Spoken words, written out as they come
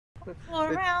All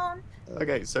around.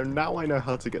 Okay, so now I know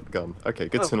how to get the gun. Okay,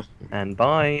 good to know. And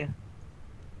bye.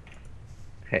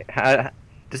 Okay,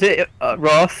 does it,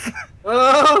 Ross?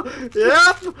 Oh,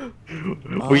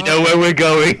 yep, We know where we're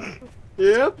going.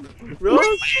 yep.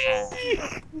 Ross.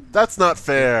 That's not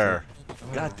fair.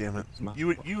 God damn it.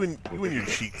 You and your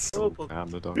cheats. I'm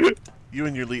the dog. You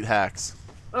and your elite hacks.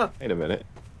 Wait a minute.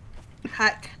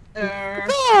 Hack.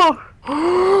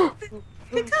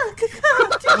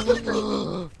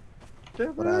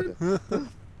 What happened?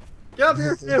 Get up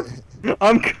here. Yeah.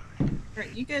 I'm.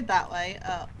 Right, you go that way.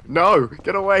 Up. No!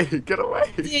 Get away! Get away!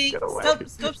 Dick, Get away!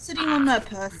 stop sitting on that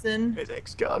person.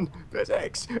 Physics gun!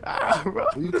 Physics! Ah,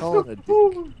 What are you calling a dick?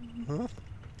 no.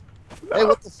 Hey,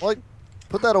 what the fuck?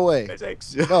 Put that away.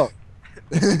 Physics! No.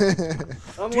 Do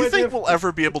you think we'll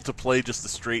ever be able to play just a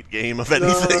straight game of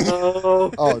anything?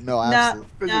 No. Oh, no, No,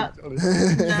 absolutely. no.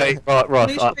 Okay, Ross,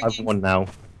 Please I've forgive- won now.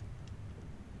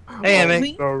 Hey,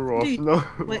 Emmy. No, Ross, Dude, no.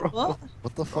 Wait, Ross, what?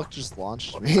 What the fuck just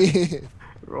launched me?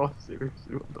 Ross,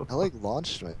 seriously, what the I like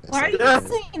launched my. Where are you Yeah.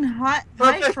 saying hi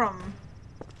Okay. from?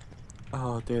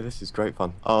 Oh dear, this is great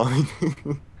fun. Oh.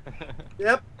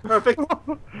 Yep. Perfect.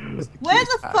 Where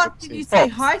the fuck did you say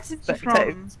hi to me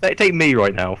from? Spectate me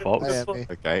right now, Fox. Hi, Emmy.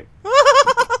 Okay.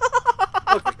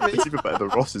 Look at me. It's even better than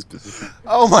Ross's position.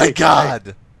 Oh my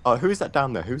god! Oh, who's that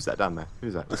down there? Who's that down there?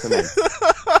 Who's that? What's her name?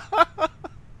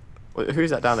 Who's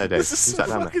that down there, Dave? This is Who's so that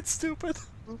down there? fucking stupid.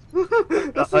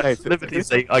 Liberty's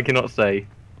sake, I cannot say.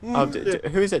 Oh,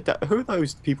 who is it? Who are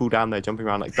those people down there jumping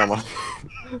around like dumb?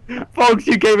 Fox,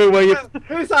 you gave away your.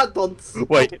 Who's that dunce?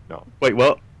 Wait, No. wait,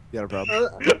 what? You got a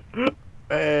problem?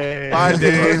 Hey. Bye,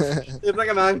 Dave. You're like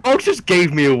a man. Fox just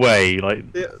gave me away, like.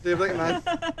 You're like a man.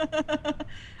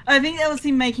 I think that was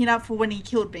him making up for when he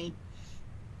killed me.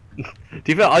 Do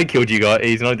you think I killed you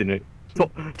guys and I didn't?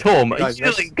 Tom, are Guys, you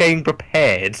let's- like getting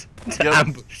prepared to Yep.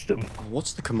 ambush them? Oh,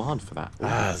 what's the command for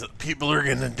that? People are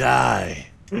gonna die.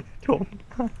 Tom.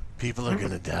 People are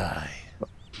gonna die.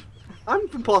 I'm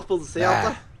impossible to see,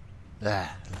 aren't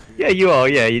Ah. Yeah, you are.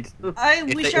 Yeah, you. I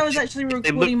If wish they- I was actually if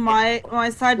they recording my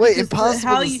side Wait, because impossible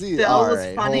how to you see. fell was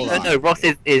Alright, funny. hold No, Ross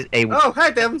is a. I? Oh,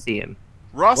 hey, Devin. See him.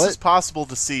 Ross What? is possible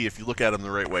to see if you look at him the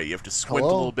right way. You have to squint a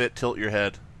Hello? little bit, tilt your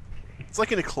head. It's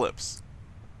like an eclipse.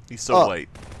 He's so Oh. white.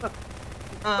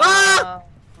 Ah!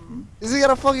 Is he got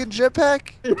a fucking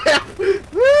jetpack? Yeah.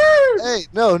 Hey,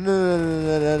 no, no, no,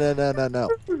 no, no, no, no, no,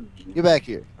 no. Get back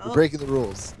here. You're Oh. breaking the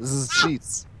rules. This is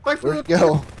cheats. Quick, Where'd you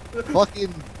go?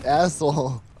 Fucking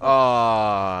asshole.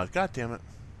 Ah, god damn it.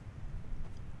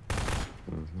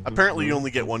 Apparently you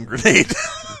only get one grenade.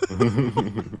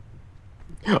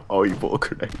 Oh, you bought a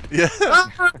grenade. Yeah.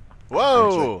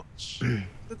 Whoa!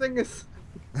 The thing is,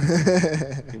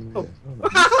 no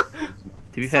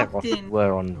To be fair, Ross, Fucking-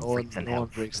 we're on one, 3% no one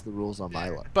health. breaks the rules on my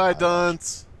life. Bye,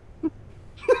 dunce.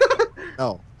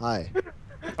 No, hi.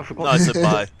 I forgot. No, I said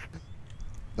bye.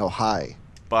 No, hi.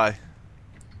 Bye.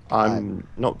 I'm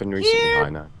not been recently Here. high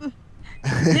now.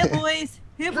 Here, boys.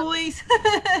 Here, boys.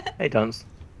 Hey, Dunce.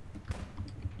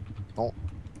 How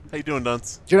you doing,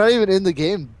 dunce? You're not even in the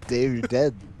game, Dave. You're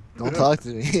dead. Don't talk to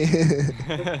me.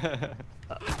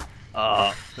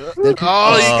 Uh, Dead Oh, people-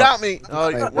 you got me.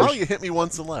 Oh, Right, well, push. you hit me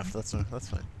once and left. That's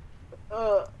fine.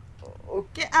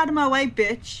 Get out of my way,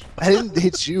 bitch. I didn't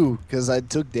hit you because I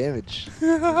took damage.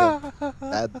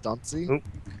 Bad duncy.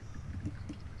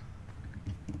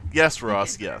 Yes,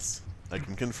 Ross. Yes, I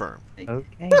can confirm.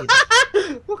 okay.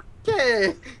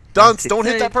 okay. Dunce, don't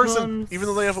hit So that person, Tom's even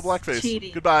though they have a black face.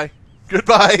 cheating. Goodbye.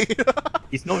 Goodbye.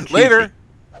 He's not cheating. Later.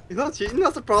 He's not cheating,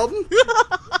 that's the problem.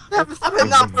 Never stop hitting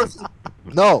that person.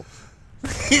 No.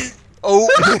 Oh.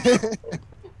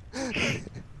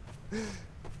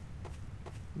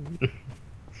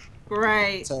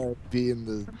 Great. Tired of being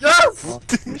the Yes!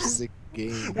 your sick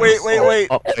game. Wait. Oh,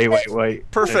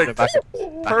 wait. Perfect.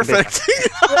 No, Perfect.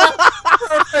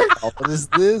 Oh, what is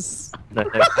this? No,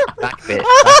 back bit.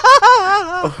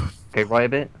 Okay, right a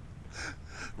bit.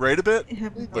 Right a bit. I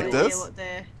have no Like idea this? what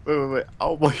they're... Wait.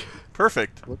 Oh my.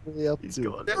 Perfect. What are they up He's to?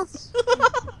 gone. Yes.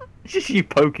 It's just you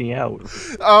poking out.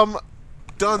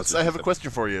 Dunce, I have a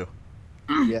question for you.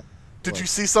 Yeah. Did What? you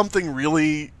see something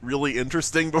really, really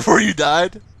interesting before you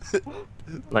died?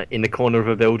 Like in the corner of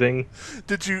a building.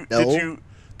 Did you No.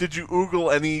 did you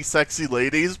oogle any sexy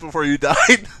ladies before you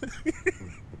died?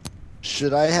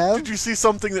 Should I have? Did you see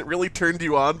something that really turned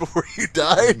you on before you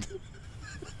died?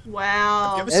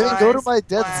 Wow. Have you ever Evan, go to guys. my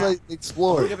death Wow. site and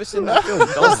explore. Have you ever seen that film?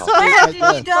 Dollhouse? Where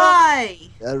did you die?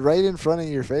 Right in front of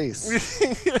your face.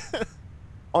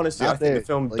 Honestly, Not I think there, the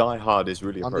film like, Die Hard is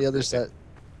really On the other appropriate.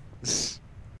 side.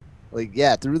 Like,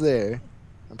 yeah, through there.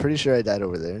 I'm pretty sure I died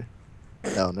over there.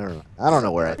 No, never mind. I don't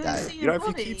know where I I don't died. see You your know, if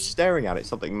you body. keep staring at it,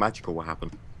 something magical will happen.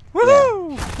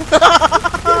 Woohoo!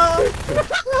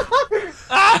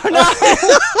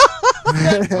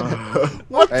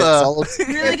 What the?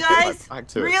 Really, guys? Back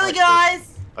to it, Really, back to guys? it.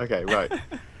 Okay, right.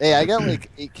 Hey, I got like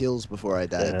 8 kills before I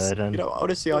died. Dun-dun. You know,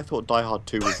 honestly, I thought Die Hard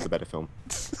 2 was the better film.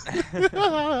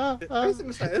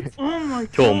 Oh my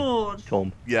Tom. god.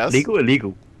 Tom. Yes. Legal,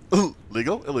 illegal.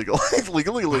 Legal, illegal,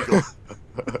 legal, illegal.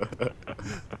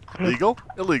 Legal,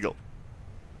 illegal.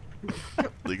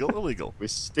 Legal, illegal. We're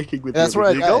sticking with That's the where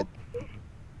I Illegal? died.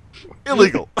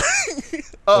 Illegal.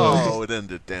 Oh, it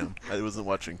ended. Damn, I wasn't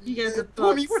watching. You guys are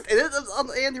Tom, you bugs. were in it,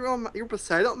 and you were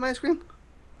beside it on my screen.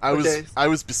 I Okay.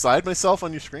 was beside myself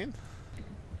on your screen.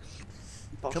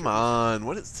 Come on,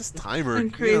 what is this timer? I'm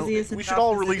crazy as we should enough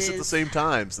all as it release at the is. same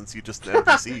time since you just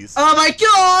NPCs. Oh my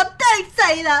god! Don't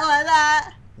say that like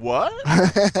that! What?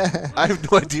 I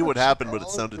have no idea what happened, but it All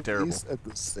sounded terrible. released at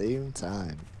the same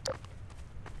time.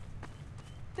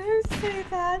 Don't say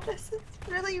that. This is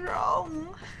really wrong.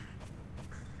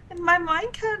 And my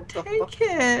mind can't take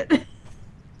it.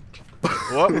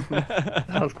 What?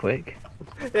 That was quick.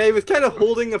 Yeah, he was kind of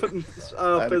holding a fucking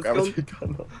I had a his gun. gravity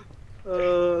gun on.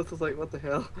 This was like, what the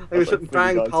hell? He was shooting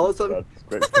firing pallets at him.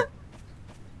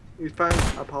 He was firing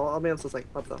a pallet at me, and so I was like,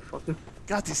 what the fuck?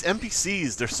 God, these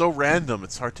NPCs, they're so random,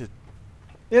 it's hard to...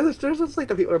 Yeah, there's just like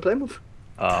the people we're playing with.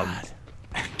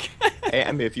 Hey,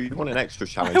 Emmy, if you want an extra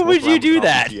challenge, Why would walk you around do with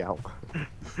that? RPG out.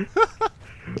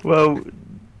 Well,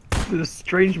 the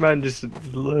strange man just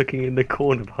lurking in the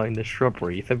corner behind the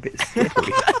shrubbery. It's a bit scary.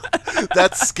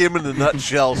 That's Skim in a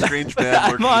nutshell, strange man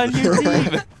I'm working on in the your shrubbery.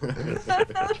 team.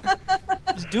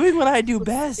 Just doing what I do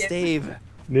best, Dave.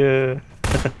 Yeah.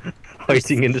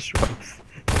 Hiding in the shrubs.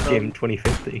 Game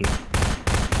 2015.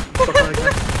 Stuck on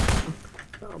again.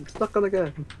 I'm stuck on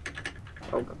again.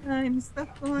 Oh god. I'm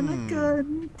stuck on a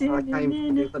gun. I can't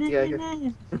even do that, yeah.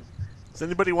 Does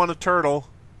anybody want a turtle?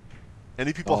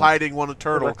 Any people Oh. hiding want a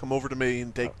turtle? Come over to me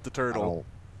and take the I turtle.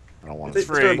 don't want It's it.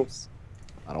 free. Turtles.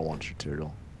 I don't want your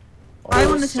turtle. I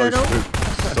want a so turtle.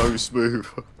 Smooth.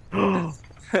 So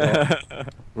smooth.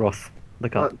 Ross,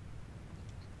 look up.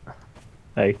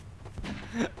 Hey.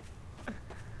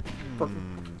 Look,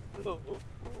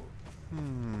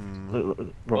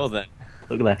 Ross, Well then.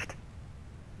 look left.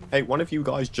 Hey, one of you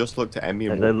guys just looked at Emmy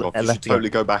and No, walked off. You left, should totally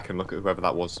go back and look at whoever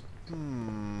that was.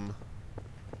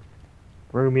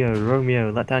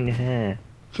 Romeo, let down your hair.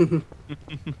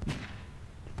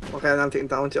 Okay, now I'm taking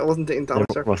damage. I wasn't taking No, damage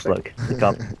there. Ross, look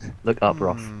up,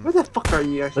 Ross. Where the fuck are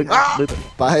you actually? Look,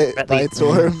 Bye, At bye, least-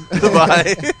 Torm.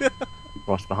 Bye.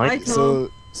 Ross behind you.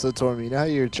 So Torm, you know how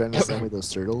you were trying to sell me those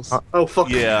turtles? Oh fuck.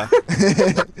 Yeah.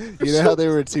 You know how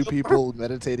there were 2 people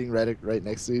meditating right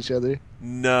next to each other?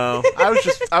 No.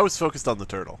 I was focused on the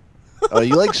turtle. Oh,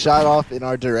 you like shot off in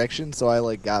our direction, so I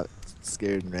like got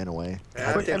scared and ran away.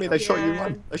 Emmy, they shot you.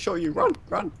 Run. They shot you. Run.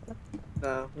 Run.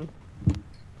 No.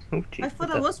 Oh, gee, I thought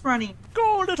I was running.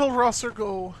 Go, little Rosser,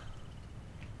 go.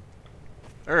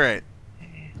 Alright.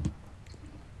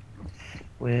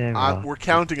 Where are... We're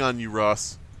counting on you,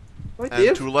 Ross. Wait, And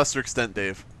Dave? to a lesser extent,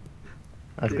 Dave.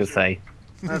 I was gonna say.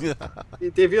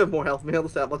 Dave, you have more health than me, I'll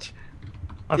just that much.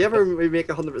 Do you ever make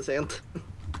 100%?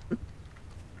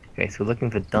 Okay, so we're looking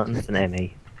for Duns and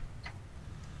Emmy.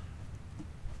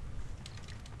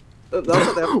 That's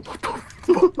what they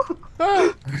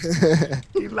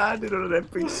He landed on an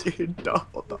NPC and died.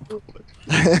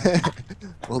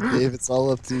 Well, Dave, it's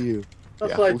all up to you.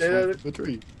 That's Yeah, why I we'll did swing it. from the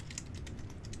tree.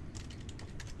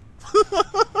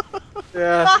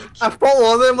 Yeah. I fall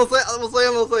on him, I was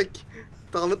like,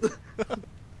 damn it.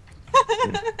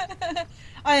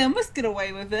 I almost get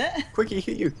away with it. Quick, he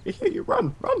hit you. He hit you.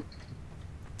 Run. Run.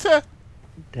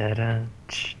 Da-da,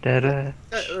 da-da.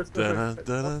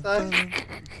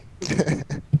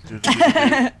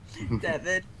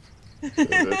 David.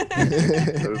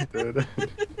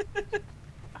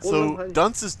 So,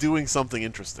 Dunce is doing something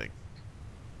interesting.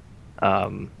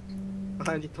 Behind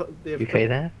you, Dave. You okay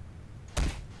there?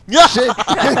 Yeah! Shit!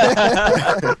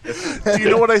 Do you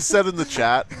know what I said in the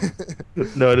chat?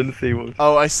 No, I didn't see what.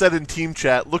 Oh, I said in team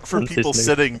chat, look for Dunce is people lazy.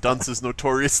 sitting. Dunce is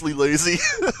notoriously lazy.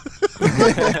 I'm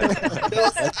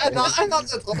not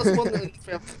the toughest one in the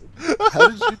film. How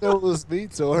did you know it was me,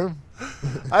 Torm?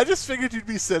 I just figured you'd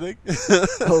be sitting.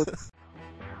 Oh,